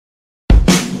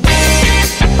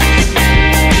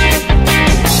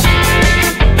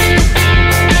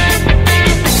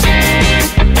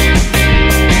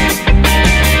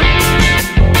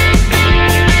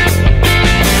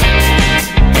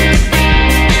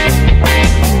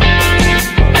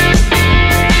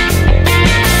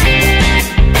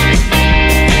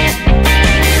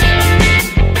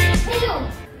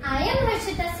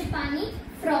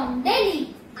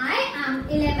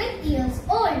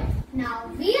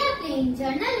are playing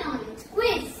Journal Knowledge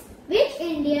Quiz. Which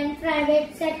Indian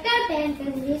private sector bank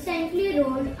has recently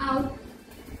rolled out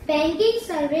banking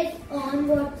service on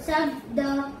WhatsApp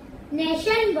the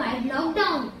nationwide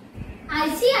lockdown?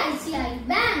 ICICI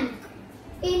Bank.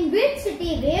 In which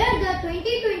city where the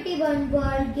 2021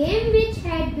 World Game which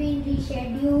had been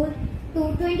rescheduled to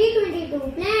 2022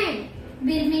 planned?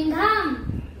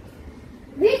 Birmingham.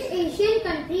 Which Asian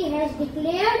country has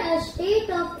declared a state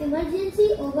of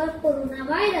emergency over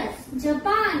coronavirus?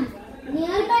 Japan.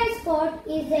 Nearby spot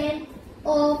is an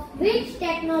of which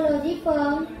technology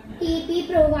firm TP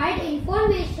provide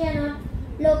information on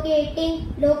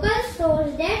locating local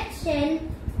stores that sell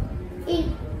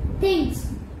in things?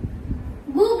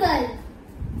 Google.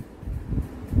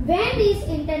 When is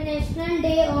International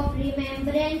Day of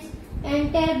Remembrance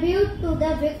and Tribute to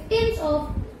the Victims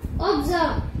of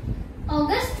observed?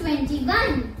 August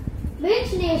 21.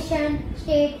 Which nation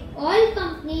state oil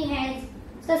company has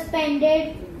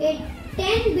suspended its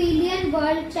 10 billion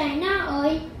world China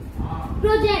oil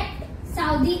project?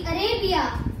 Saudi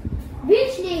Arabia.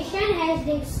 Which nation has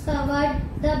discovered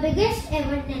the biggest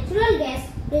ever natural gas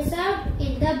reserve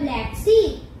in the Black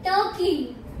Sea?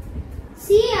 Turkey.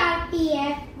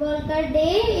 CRTF Worker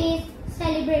Day is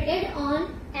celebrated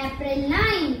on April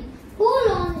 9. Who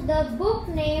launched the book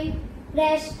named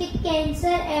Breast Cancer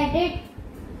Added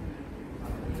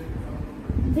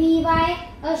BY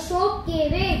Ashok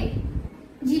Keved?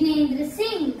 Jinendra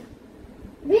Singh.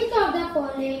 Which of the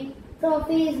following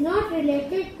trophy is not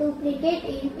related to cricket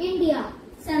in India?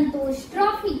 Santosh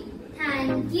Trophy.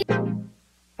 Thank you.